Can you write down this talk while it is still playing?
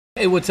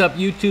Hey, what's up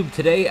YouTube?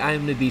 Today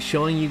I'm going to be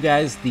showing you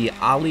guys the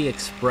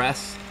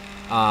AliExpress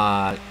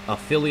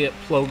affiliate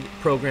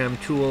program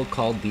tool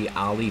called the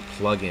Ali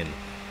plugin.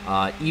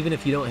 Even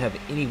if you don't have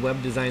any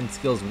web design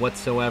skills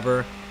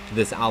whatsoever,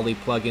 this Ali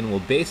plugin will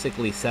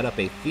basically set up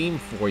a theme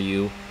for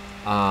you.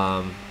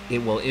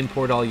 It will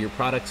import all your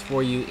products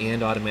for you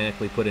and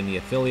automatically put in the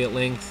affiliate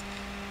links.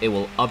 It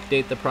will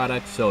update the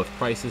product, so if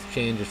prices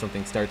change or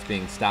something stops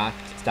being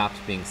stocked,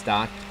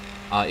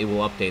 it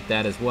will update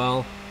that as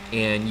well.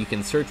 And you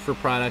can search for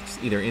products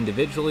either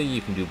individually, you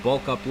can do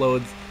bulk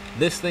uploads.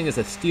 This thing is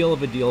a steal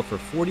of a deal. For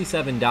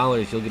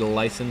 $47 you'll get a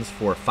license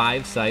for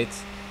 5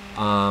 sites.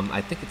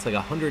 I think it's like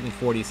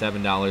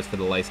 $147 for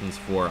the license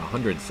for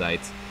 100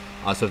 sites.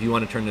 So if you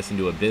want to turn this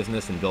into a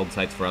business and build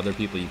sites for other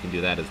people, you can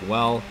do that as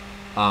well.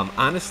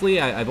 Honestly,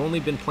 I've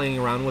only been playing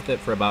around with it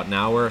for about an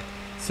hour.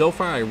 So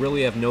far I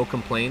really have no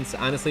complaints.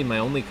 Honestly, my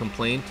only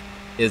complaint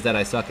is that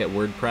I suck at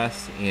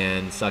WordPress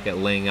and suck at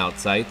laying out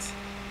sites.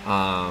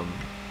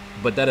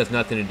 But that has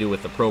nothing to do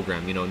with the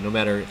program. You know, no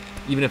matter,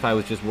 even if I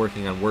was just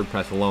working on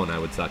WordPress alone, I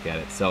would suck at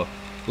it. So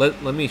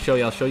let me show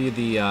you. I'll show you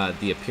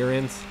the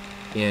appearance.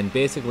 And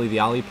basically the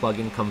Ali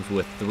plugin comes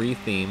with 3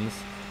 themes.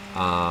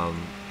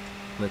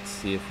 Let's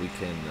see if we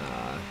can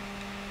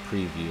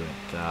preview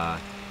it.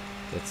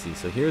 Let's see.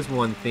 So here's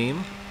one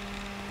theme.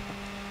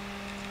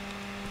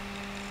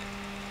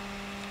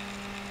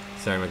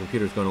 Sorry, my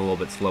computer's going a little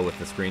bit slow with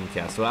the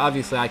screencast. So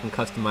obviously I can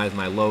customize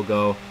my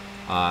logo.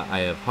 I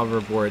have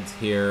hoverboards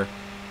here.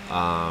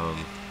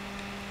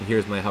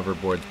 Here's my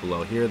hoverboards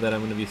below here that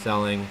I'm going to be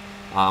selling.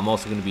 I'm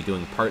also going to be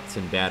doing parts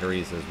and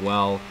batteries as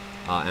well.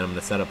 And I'm going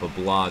to set up a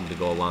blog to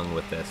go along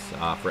with this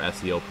for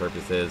SEO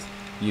purposes.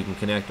 You can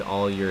connect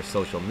all your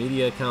social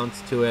media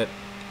accounts to it.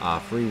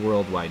 Free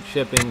worldwide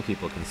shipping.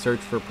 People can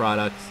search for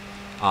products.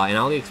 And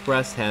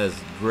AliExpress has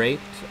great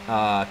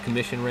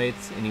commission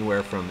rates,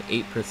 anywhere from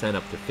 8%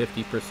 up to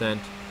 50%.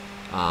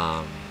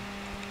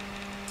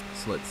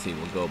 So let's see,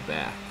 we'll go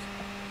back.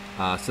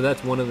 So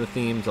that's one of the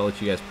themes. I'll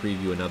let you guys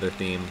preview another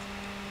theme.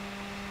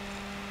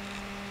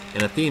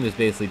 And a theme is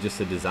basically just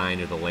the design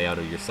or the layout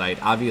of your site.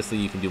 Obviously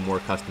you can do more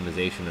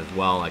customization as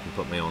well. I can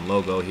put my own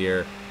logo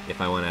here.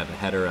 If I want to have a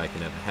header, I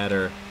can have a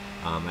header.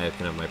 I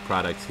can have my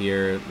products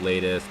here,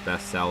 latest,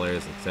 best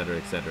sellers, etc.,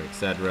 etc.,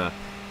 etc.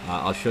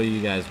 I'll show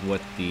you guys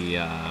what the,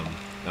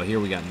 oh, here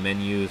we got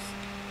menus.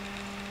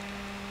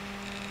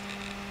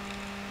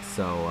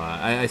 So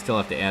I still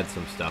have to add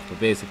some stuff, but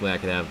basically I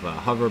could have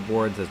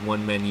hoverboards as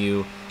one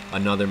menu.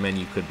 Another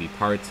menu could be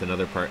parts,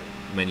 another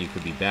menu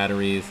could be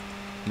batteries.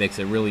 Makes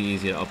it really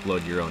easy to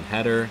upload your own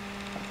header.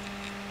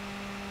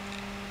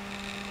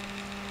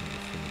 I'm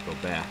just going to go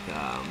back.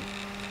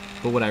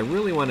 But what I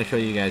really want to show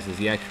you guys is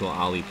the actual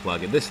Ali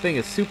plugin. This thing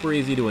is super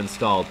easy to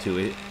install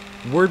too.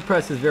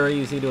 WordPress is very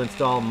easy to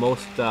install.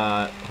 Most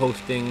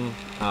hosting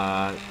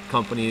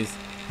companies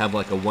have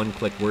like a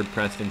one-click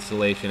WordPress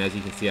installation. As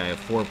you can see, I have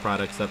 4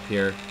 products up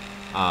here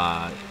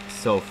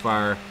so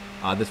far.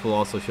 This will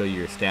also show you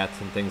your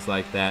stats and things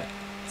like that.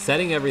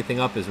 Setting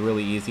everything up is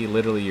really easy.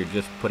 Literally, you're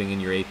just putting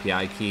in your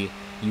API key.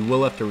 You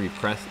will have to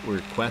request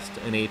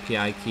an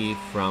API key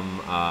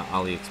from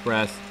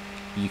AliExpress.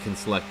 You can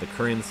select the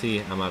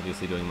currency. I'm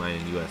obviously doing mine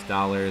in US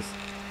dollars.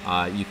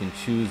 You can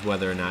choose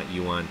whether or not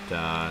you want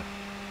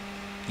updates.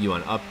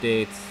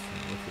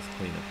 What's this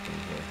cleanup thing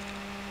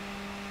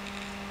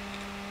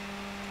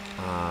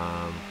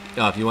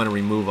here? If you want to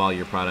remove all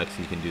your products,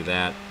 you can do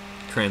that.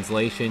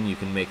 Translation, you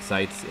can make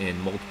sites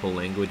in multiple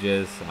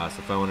languages. So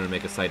if I wanted to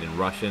make a site in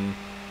Russian,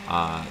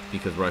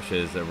 because Russia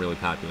is a really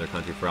popular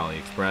country for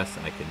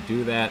AliExpress, I can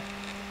do that.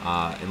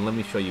 And let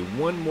me show you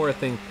one more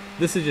thing.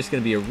 This is just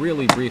going to be a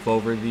really brief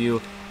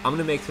overview. I'm going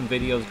to make some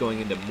videos going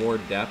into more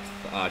depth,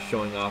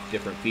 showing off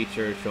different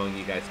features, showing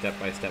you guys step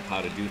by step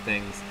how to do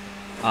things.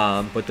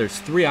 But there's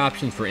 3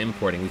 options for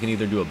importing. We can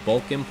either do a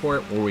bulk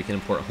import, or we can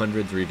import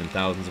hundreds or even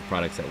thousands of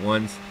products at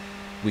once.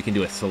 We can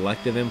do a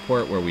selective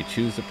import where we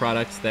choose the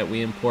products that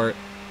we import,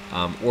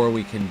 or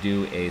we can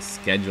do a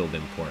scheduled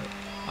import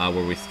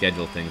where we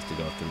schedule things to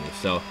go through.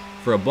 So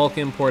for a bulk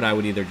import, I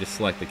would either just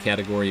select a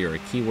category or a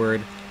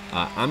keyword.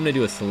 I'm going to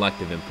do a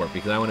selective import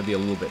because I want to be a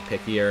little bit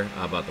pickier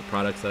about the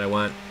products that I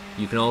want.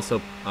 You can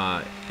also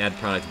add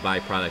products by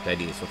product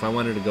ID. So if I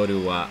wanted to go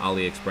to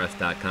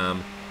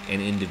AliExpress.com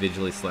and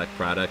individually select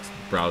products,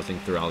 browsing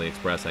through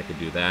AliExpress, I could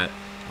do that.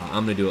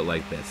 I'm going to do it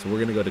like this. So we're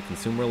going to go to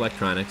consumer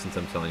electronics, since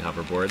I'm selling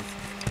hoverboards.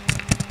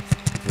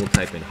 We'll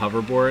type in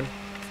hoverboard.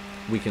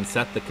 We can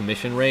set the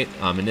commission rate.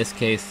 In this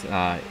case,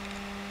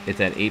 it's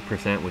at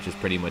 8%, which is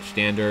pretty much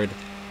standard.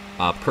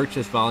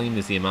 Purchase volume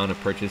is the amount of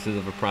purchases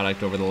of a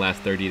product over the last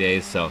 30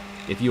 days. So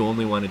if you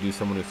only want to do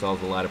someone who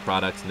sells a lot of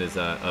products and is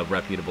a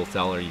reputable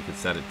seller, you can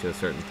set it to a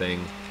certain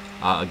thing.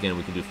 Again,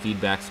 we can do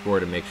feedback score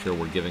to make sure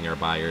we're giving our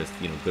buyers,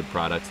 good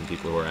products and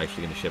people who are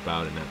actually going to ship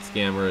out and not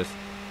scammers.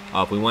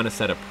 If we want to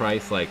set a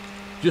price, like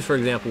just for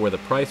example, where the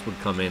price would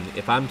come in,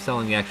 if I'm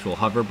selling actual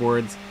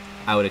hoverboards,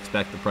 I would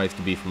expect the price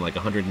to be from like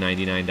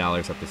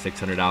 $199 up to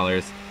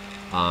 $600.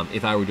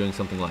 If I were doing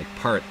something like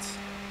parts,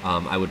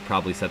 I would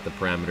probably set the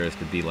parameters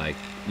to be like,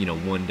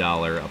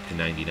 $1 up to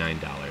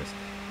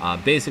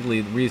 $99.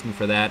 Basically, the reason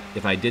for that,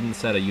 if I didn't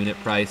set a unit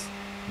price,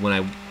 when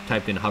I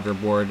typed in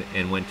hoverboard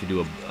and went to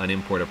do an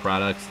import of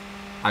products,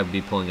 I would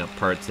be pulling up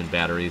parts and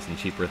batteries and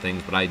cheaper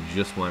things, but I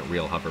just want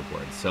real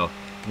hoverboards. So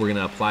we're going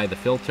to apply the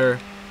filter.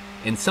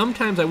 And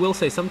sometimes, I will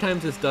say,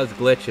 sometimes this does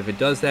glitch. If it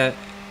does that,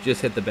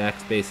 just hit the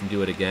backspace and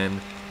do it again.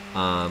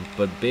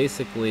 But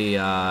basically,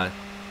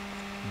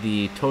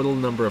 the total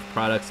number of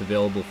products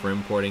available for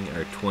importing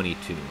are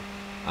 22.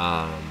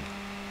 So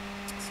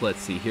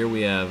let's see, here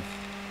we have,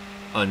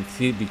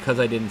 because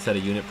I didn't set a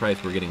unit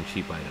price, we're getting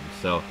cheap items.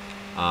 So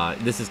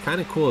this is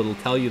kind of cool. It'll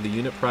tell you the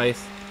unit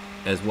price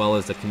as well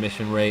as the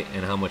commission rate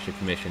and how much the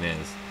commission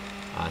is.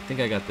 I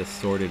think I got this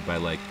sorted by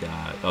like,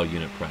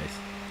 unit price.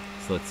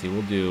 So let's see,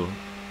 we'll do,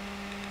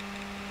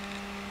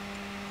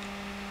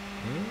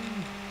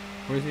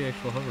 where's the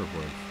actual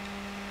hoverboards?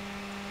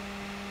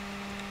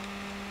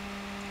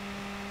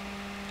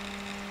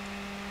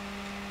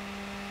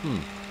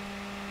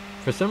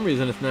 For some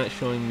reason it's not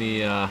showing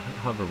me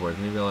hoverboards.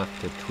 Maybe I'll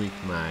have to tweak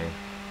my...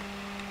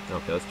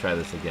 Okay, let's try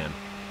this again.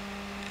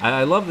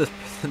 I love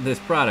this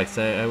product.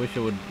 I wish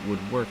it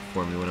would work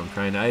for me when I'm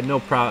trying to...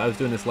 I was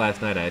doing this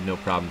last night. I had no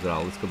problems at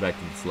all. Let's go back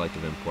to the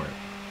selective import.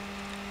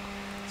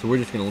 So we're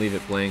just going to leave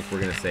it blank. We're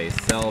going to say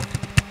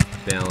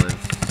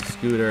self-balance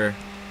scooter.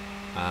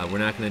 We're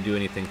not going to do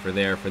anything for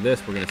there. For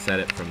this, we're going to set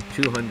it from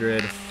 $200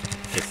 to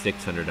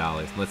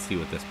 $600. Let's see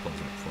what this pulls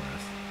up for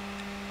us.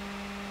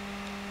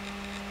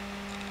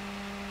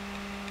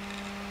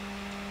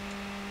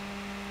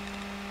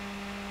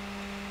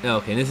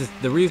 Okay, this is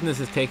the reason this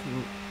is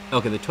taking...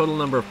 Okay, the total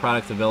number of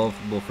products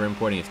available for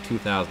importing is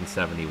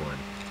 2,071.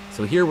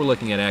 So here we're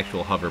looking at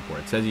actual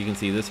hoverboards. So as you can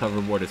see, this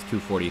hoverboard is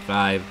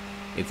 $245.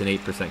 It's an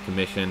 8%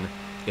 commission.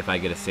 If I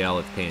get a sale,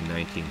 it's paying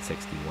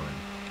 $19.61.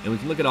 And we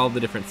can look at all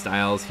the different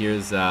styles.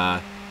 Here's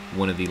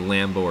one of the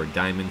Lambo or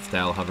Diamond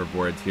style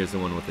hoverboards. Here's the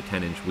one with the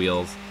 10-inch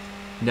wheels.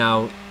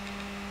 Now,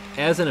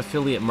 as an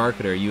affiliate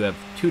marketer, you have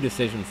two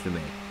decisions to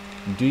make.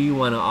 Do you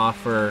want to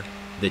offer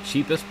the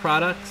cheapest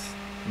products,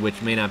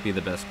 which may not be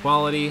the best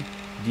quality?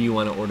 Do you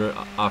want to order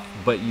off,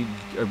 or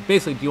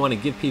basically, do you want to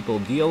give people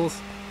deals,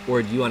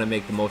 or do you want to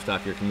make the most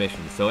off your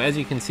commission? So as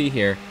you can see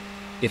here,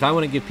 if I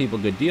want to give people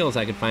good deals,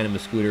 I could find them a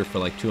scooter for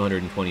like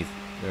 220, or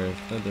there's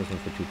one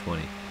for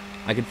 220.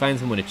 I could find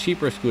someone a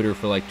cheaper scooter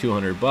for like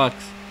 $200,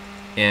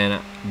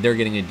 and they're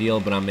getting a deal,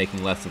 but I'm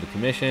making less of a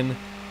commission.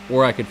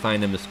 Or I could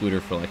find them a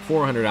scooter for like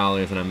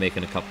 $400, and I'm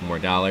making a couple more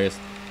dollars.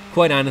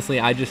 Quite honestly,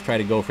 I just try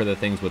to go for the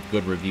things with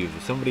good reviews.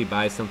 If somebody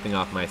buys something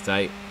off my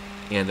site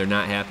and they're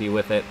not happy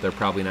with it, they're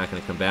probably not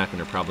going to come back, and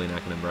they're probably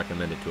not going to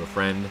recommend it to a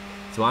friend.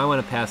 So I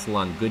want to pass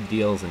along good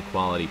deals and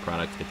quality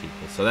products to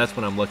people. So that's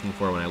what I'm looking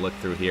for when I look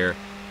through here.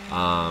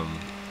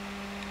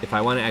 If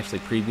I want to actually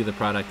preview the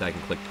product, I can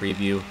click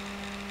preview,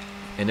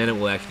 and then it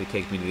will actually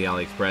take me to the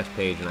AliExpress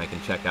page, and I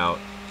can check out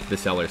the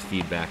seller's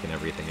feedback and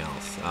everything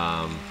else.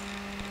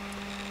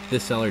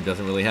 This seller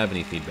doesn't really have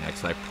any feedback,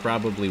 so I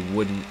probably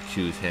wouldn't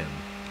choose him.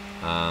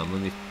 Let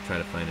me try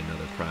to find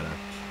another product.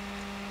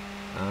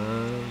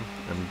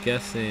 I'm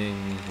guessing,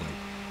 like,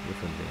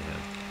 which one's gonna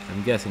have?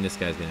 I'm guessing this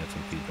guy's gonna have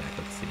some feedback.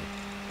 Let's see.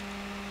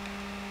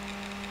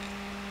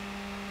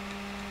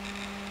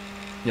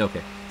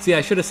 Okay. See,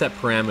 I should have set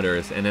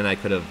parameters, and then I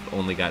could have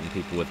only gotten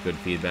people with good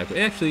feedback. But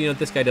actually,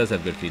 this guy does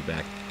have good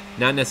feedback.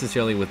 Not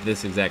necessarily with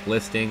this exact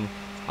listing,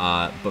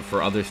 but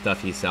for other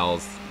stuff he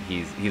sells,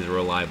 he's a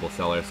reliable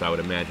seller. So I would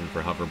imagine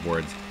for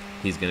hoverboards,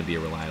 he's going to be a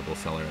reliable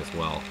seller as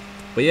well.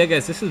 But yeah,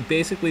 guys, this is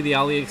basically the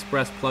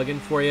AliExpress plugin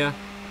for you.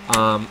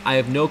 I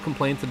have no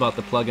complaints about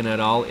the plugin at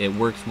all. It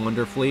works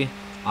wonderfully.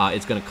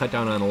 It's going to cut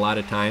down on a lot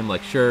of time.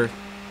 Like, sure,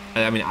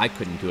 I mean, I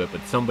couldn't do it,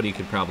 but somebody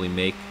could probably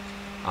make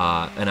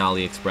an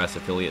AliExpress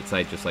affiliate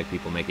site just like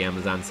people make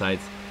Amazon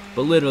sites.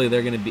 But literally,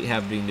 they're going to be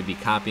having to be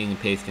copying and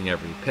pasting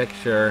every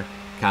picture,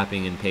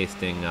 copying and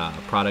pasting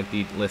product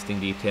listing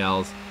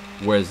details.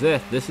 Whereas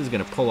this is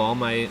going to pull all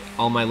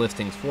my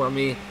listings for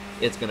me.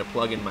 It's going to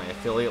plug in my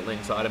affiliate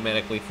links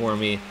automatically for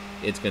me.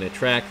 It's going to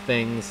track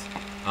things.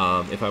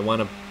 If I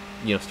want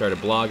to, start a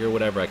blog or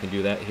whatever, I can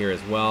do that here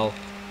as well.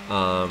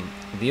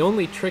 The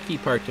only tricky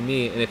part to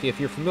me, and if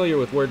you're familiar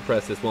with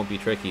WordPress, this won't be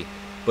tricky,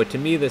 but to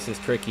me this is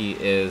tricky,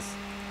 is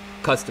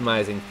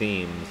customizing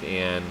themes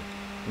and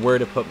where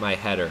to put my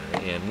header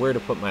and where to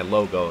put my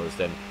logos.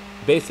 And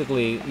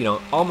basically,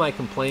 all my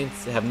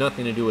complaints have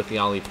nothing to do with the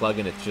Ali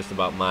plugin. It's just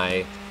about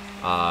my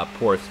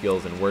poor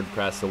skills in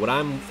WordPress. So what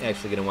I'm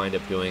actually going to wind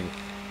up doing,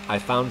 I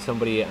found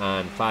somebody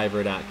on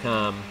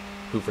Fiverr.com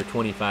who for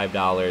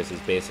 $25 is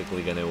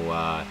basically going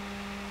to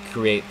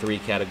create 3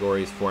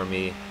 categories for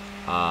me,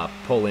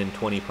 pull in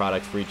 20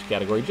 products for each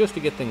category just to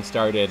get things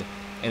started,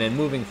 and then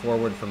moving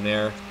forward from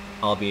there,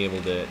 I'll be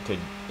able to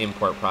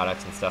import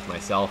products and stuff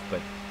myself.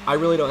 But I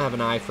really don't have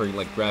an eye for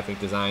like graphic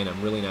design.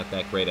 I'm really not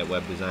that great at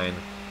web design,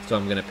 so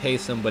I'm going to pay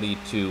somebody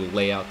to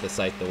lay out the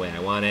site the way I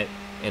want it,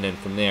 and then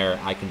from there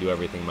I can do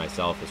everything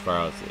myself as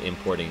far as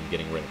importing and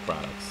getting rid of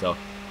products. So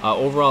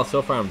overall,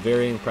 so far I'm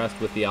very impressed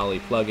with the Ali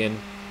plugin.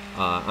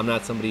 I'm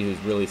not somebody who's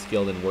really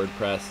skilled in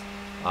WordPress,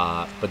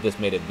 but this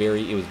made it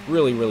it was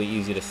really, really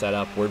easy to set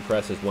up.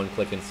 WordPress is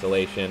one-click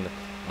installation.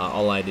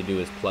 All I had to do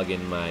is plug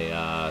in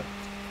my,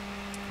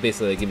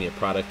 basically they give me a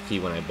product key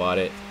when I bought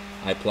it.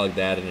 I plugged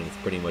that in and it's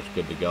pretty much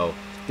good to go.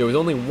 There was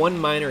only one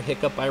minor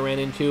hiccup I ran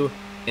into,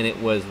 and it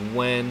was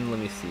when, let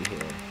me see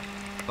here,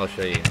 I'll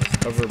show you guys,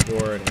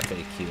 hoverboard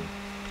FAQ.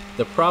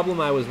 The problem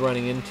I was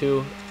running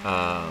into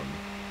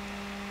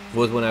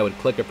was when I would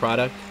click a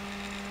product,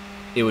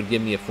 it would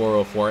give me a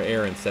 404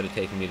 error instead of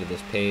taking me to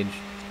this page.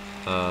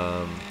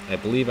 I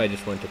believe I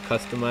just went to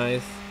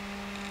customize.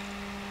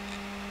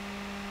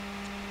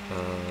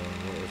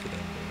 What was it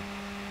under?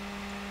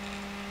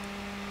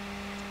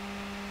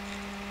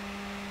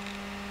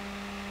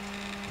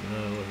 No,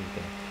 it wasn't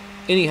there.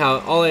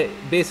 Anyhow,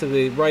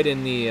 basically right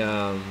in the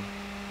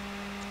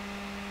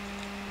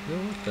no,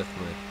 that's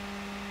my.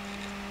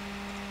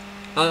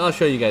 I'll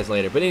show you guys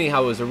later. But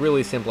anyhow, it was a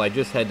really simple. I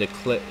just had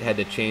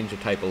to change the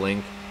type of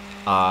link.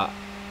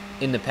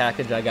 In the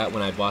package I got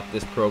when I bought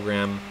this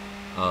program,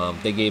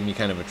 they gave me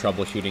kind of a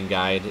troubleshooting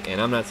guide, and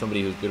I'm not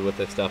somebody who's good with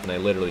this stuff, and I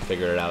literally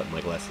figured it out in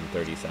like less than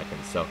 30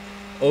 seconds. So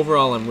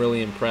overall, I'm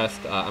really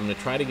impressed. I'm going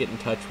to try to get in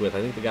touch with,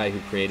 I think the guy who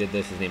created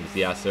this, his name is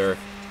Yasser.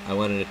 I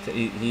wanted to,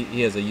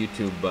 he has a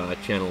YouTube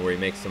channel where he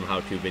makes some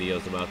how-to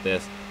videos about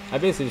this. I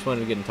basically just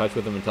wanted to get in touch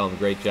with him and tell him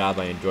great job.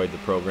 I enjoyed the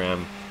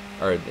program,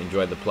 or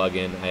enjoyed the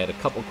plugin. I had a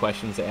couple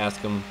questions to ask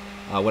him.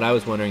 What I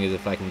was wondering is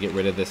if I can get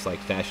rid of this like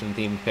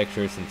fashion-themed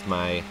picture, since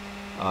my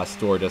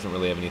store doesn't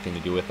really have anything to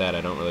do with that.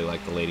 I don't really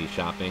like the ladies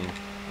shopping.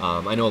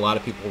 I know a lot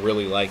of people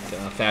really like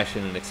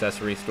fashion and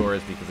accessory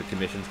stores because the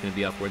commission's going to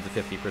be upwards of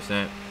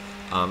 50%.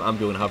 I'm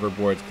doing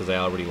hoverboards because I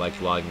already like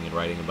blogging and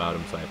writing about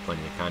them, so I have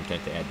plenty of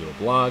content to add to a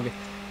blog.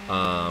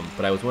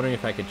 But I was wondering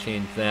if I could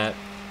change that,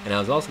 and I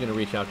was also going to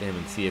reach out to him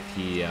and see if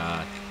he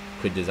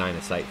could design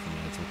a site for me.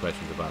 I had some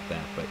questions about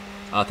that.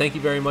 But thank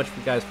you very much,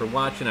 guys, for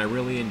watching. I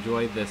really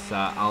enjoyed this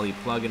Ollie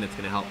plugin. It's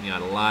going to help me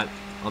out a lot.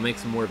 I'll make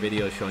some more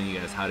videos showing you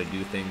guys how to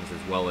do things,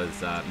 as well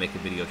as make a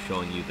video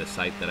showing you the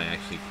site that I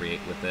actually create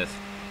with this.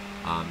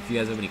 If you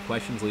guys have any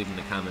questions, leave them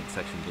in the comment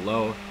section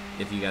below.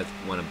 If you guys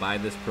want to buy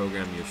this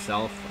program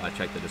yourself,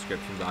 check the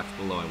description box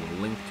below. I will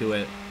link to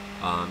it.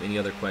 Any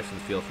other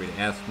questions, feel free to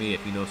ask me.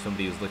 If you know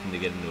somebody who's looking to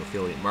get into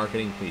affiliate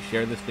marketing, please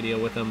share this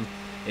video with them.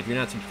 If you're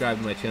not subscribed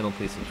to my channel,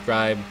 please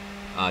subscribe.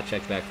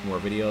 Check back for more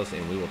videos,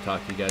 and we will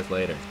talk to you guys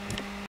later.